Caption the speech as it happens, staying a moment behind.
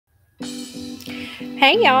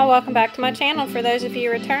Hey y'all, welcome back to my channel. For those of you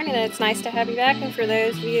returning, it's nice to have you back, and for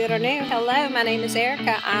those of you that are new, hello, my name is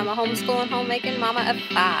Erica. I'm a homeschooling, homemaking mama of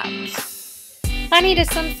 5. I needed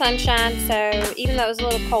some sunshine, so even though it was a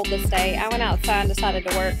little cold this day, I went outside and decided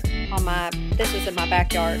to work on this was in my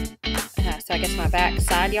backyard, so I guess my back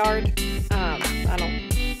side yard. I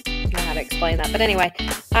don't know how to explain that, but anyway,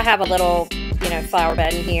 I have a little, flower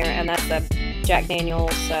bed in here, and that's a Jack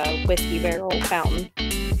Daniel's whiskey barrel fountain.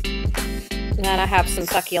 And then I have some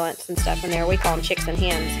succulents and stuff in there. We call them chicks and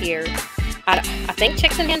hens here. I think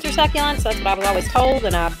chicks and hens are succulents. That's what I was always told.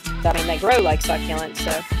 And I mean, they grow like succulents.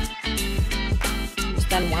 So just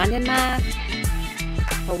done winding back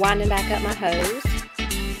up my hose.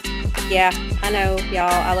 Yeah, I know,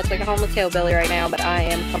 y'all. I look like a homeless hillbilly right now, but I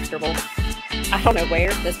am comfortable. I don't know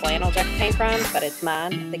where this flannel jacket came from, but it's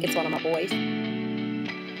mine. I think it's one of my boys.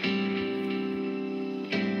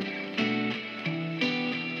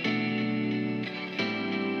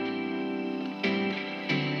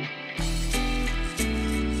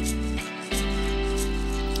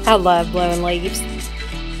 I love blowing leaves.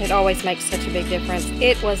 It always makes such a big difference.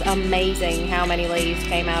 It was amazing how many leaves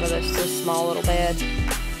came out of this small little bed.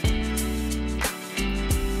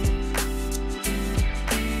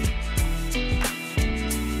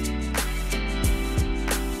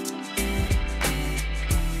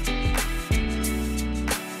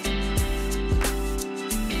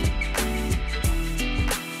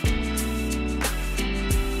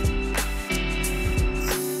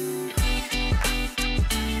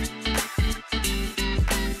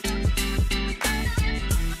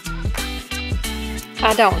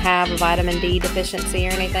 I don't have a vitamin D deficiency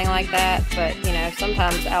or anything like that, but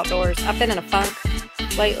sometimes outdoors, I've been in a funk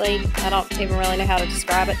lately. I don't even really know how to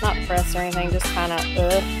describe it. Not depressed or anything, just kind of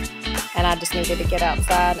and I just needed to get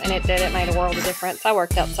outside, and it did. It made a world of difference. I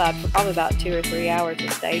worked outside for probably about 2 or 3 hours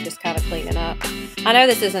this day, just kind of cleaning up. I know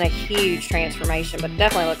this isn't a huge transformation, but it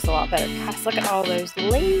definitely looks a lot better. Gosh, look at all those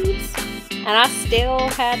leaves, and I still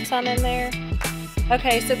had some in there.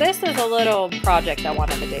 Okay, so this is a little project I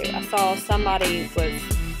wanted to do. I saw somebody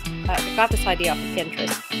got this idea off of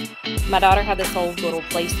Pinterest. My daughter had this old little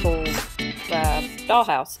Playskool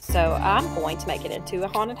dollhouse, so I'm going to make it into a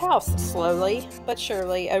haunted house slowly but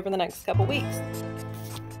surely over the next couple weeks.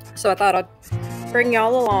 So I thought I'd bring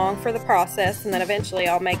y'all along for the process, and then eventually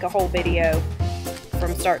I'll make a whole video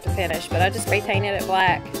from start to finish. But I just repainted it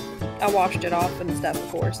black. I washed it off and stuff, of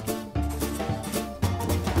course.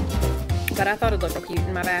 But I thought it'd look real cute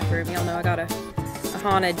in my bathroom. Y'all know I got a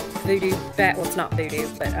haunted voodoo bath. Well, it's not voodoo,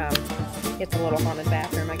 but it's a little haunted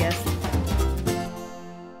bathroom, I guess.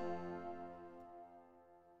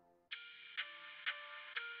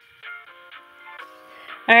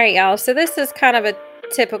 Alright, y'all. So this is kind of a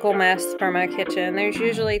typical mess for my kitchen. There's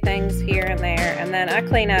usually things here and there. And then I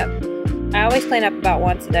clean up. I always clean up about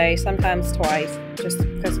once a day, sometimes twice, just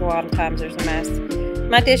because a lot of times there's a mess.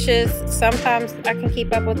 My dishes, sometimes I can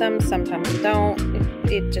keep up with them, sometimes I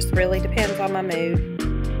don't. It just really depends on my mood.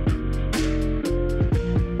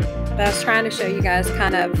 But I was trying to show you guys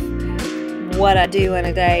kind of what I do in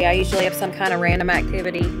a day. I usually have some kind of random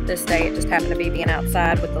activity. This day it just happened to be being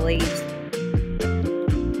outside with the leaves.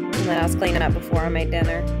 And then I was cleaning up before I made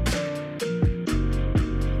dinner.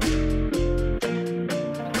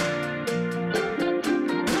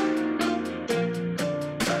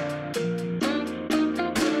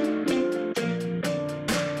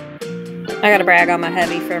 I gotta brag on my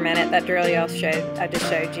hubby for a minute. That drill I just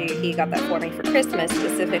showed you, he got that for me for Christmas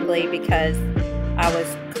specifically because I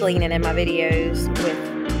was cleaning in my videos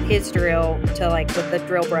with his drill with the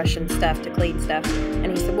drill brush and stuff to clean stuff.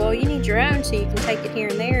 And he said, well, you need your own so you can take it here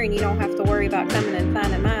and there and you don't have to worry about coming and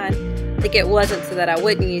finding mine. I think it wasn't so that I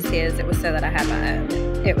wouldn't use his, it was so that I had my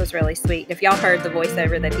own. It was really sweet. If y'all heard the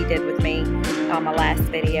voiceover that he did with me on my last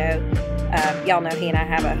video, y'all know he and I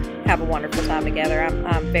have a wonderful time together.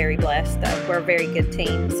 I'm very blessed. We're a very good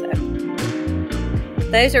team. So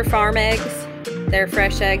those are farm eggs. They're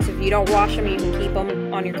fresh eggs. If you don't wash them, you can keep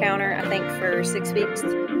them on your counter, I think for 6 weeks,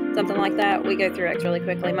 something like that. We go through eggs really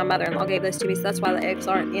quickly. My mother-in-law gave those to me, so that's why the eggs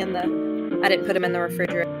aren't I didn't put them in the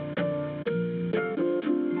refrigerator.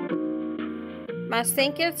 My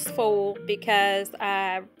sink is full because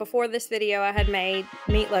before this video I had made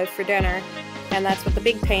meatloaf for dinner, and that's what the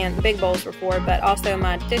big bowls were for, but also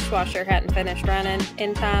my dishwasher hadn't finished running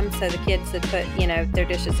in time, so the kids had put, their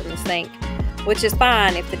dishes in the sink, which is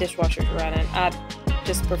fine if the dishwasher's running. I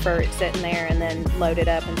just prefer it sitting there and then load it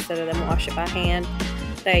up instead of them wash it by hand.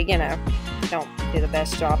 They, don't do the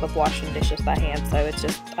best job of washing dishes by hand, so it's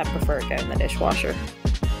just, I prefer it go in the dishwasher.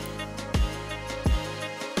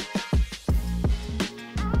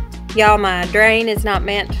 Y'all, my drain is not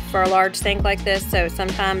meant for a large sink like this, so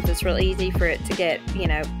sometimes it's real easy for it to get, you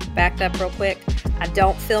know, backed up real quick. I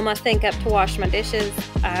don't fill my sink up to wash my dishes.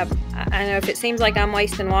 I know if it seems like I'm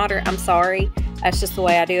wasting water, I'm sorry. That's just the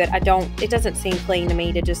way I do it. It doesn't seem clean to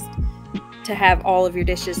me to have all of your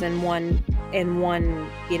dishes in one,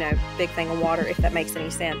 you know, big thing of water, if that makes any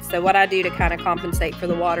sense. So what I do to kind of compensate for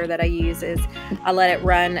the water that I use is I let it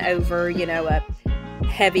run over, you know, a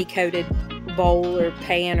heavy coated bowl or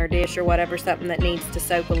pan or dish or whatever, something that needs to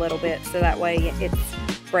soak a little bit, so that way it's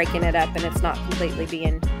breaking it up and it's not completely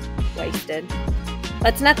being wasted.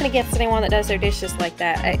 That's nothing against anyone that does their dishes like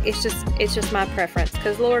that. It's just my preference,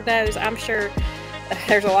 because Lord knows I'm sure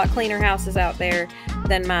there's a lot cleaner houses out there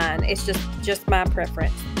than mine. It's just my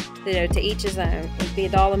preference. You know, to each his own. It'd be a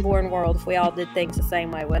dull and boring world if we all did things the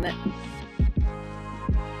same way, wouldn't it?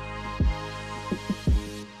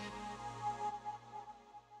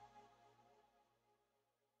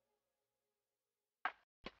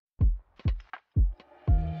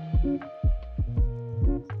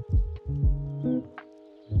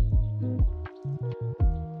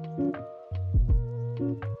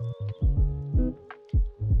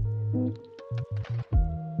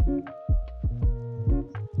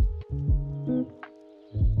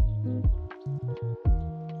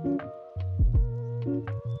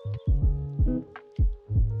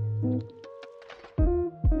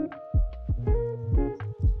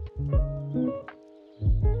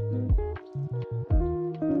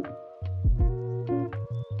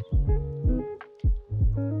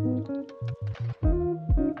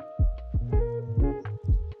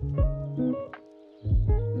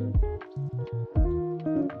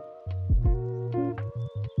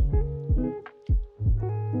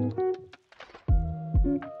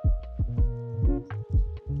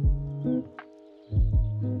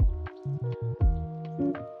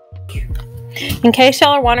 In case y'all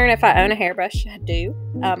are wondering if I own a hairbrush, I do.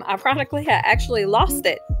 Ironically, I actually lost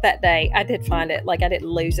it that day. I did find it. Like, I didn't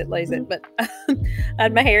lose it, but I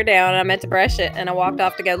had my hair down and I meant to brush it, and I walked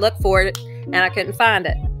off to go look for it and I couldn't find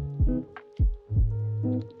it.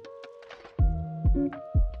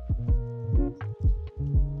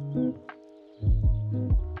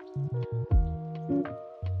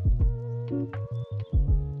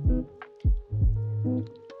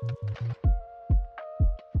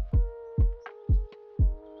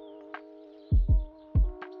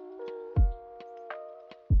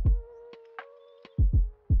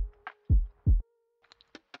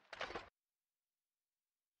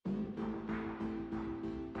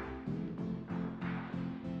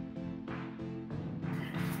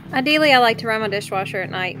 Ideally, I like to run my dishwasher at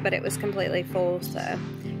night, but it was completely full, so.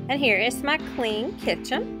 And here is my clean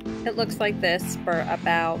kitchen. It looks like this for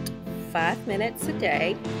about 5 minutes a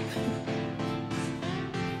day.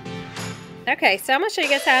 Okay, so I'm going to show you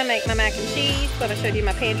guys how I make my mac and cheese. When I showed you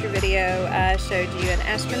my pantry video, I showed you an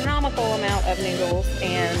astronomical amount of noodles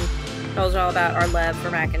and told you all about our love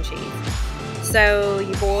for mac and cheese. So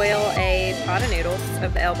you boil a pot of noodles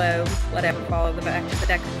of the elbow, whatever, follow the directions.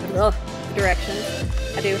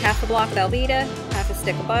 I do half a block of Velveeta, half a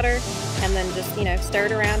stick of butter, and then just, you know, stir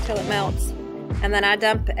it around till it melts. And then I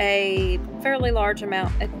dump a fairly large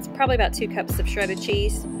amount, it's probably about 2 cups of shredded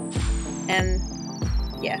cheese. And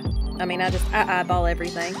yeah, I mean, I eyeball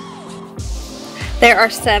everything. There are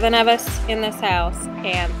 7 of us in this house,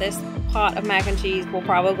 and this pot of mac and cheese will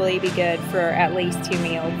probably be good for at least 2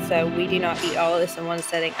 meals. So we do not eat all of this in one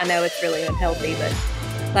sitting. I know it's really unhealthy, but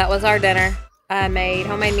that was our dinner. I made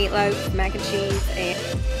homemade meatloaf, mac and cheese, and...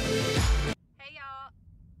 Hey y'all,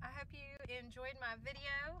 I hope you enjoyed my video.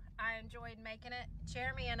 I enjoyed making it.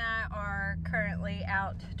 Jeremy and I are currently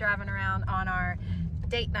out driving around on our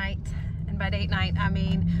date night. And by date night, I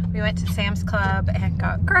mean we went to Sam's Club and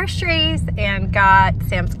got groceries and got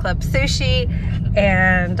Sam's Club sushi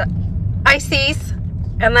and ices.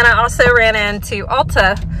 And then I also ran into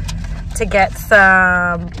Ulta to get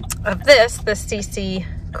some of this CC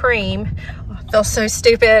cream. I feel so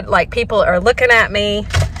stupid, like people are looking at me.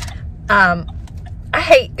 I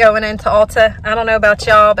hate going into Ulta. I don't know about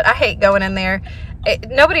y'all, but I hate going in there.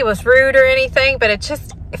 Nobody was rude or anything, but it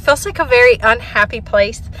feels like a very unhappy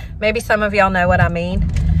place. Maybe some of y'all know what I mean.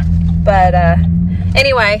 But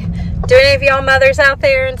anyway, do any of y'all mothers out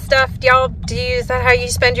there and stuff, is that how you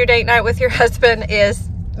spend your date night with your husband, is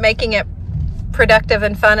making it productive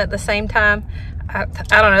and fun at the same time? I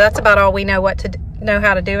don't know, that's about all we know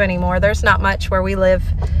how to do anymore. There's not much where we live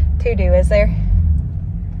to do, is there?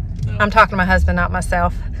 No. I'm talking to my husband, not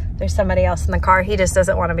myself. There's somebody else in the car. He just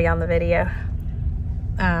doesn't want to be on the video.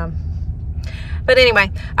 But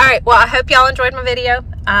anyway, all right, well, I hope y'all enjoyed my video.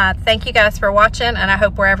 Thank you guys for watching, and I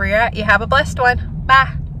hope wherever you're at, you have a blessed one.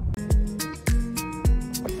 Bye.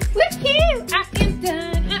 Look here. I am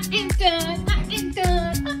done. I am done. I am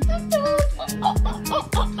done. I am done.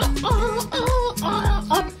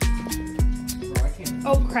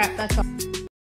 Oh crap, that's all.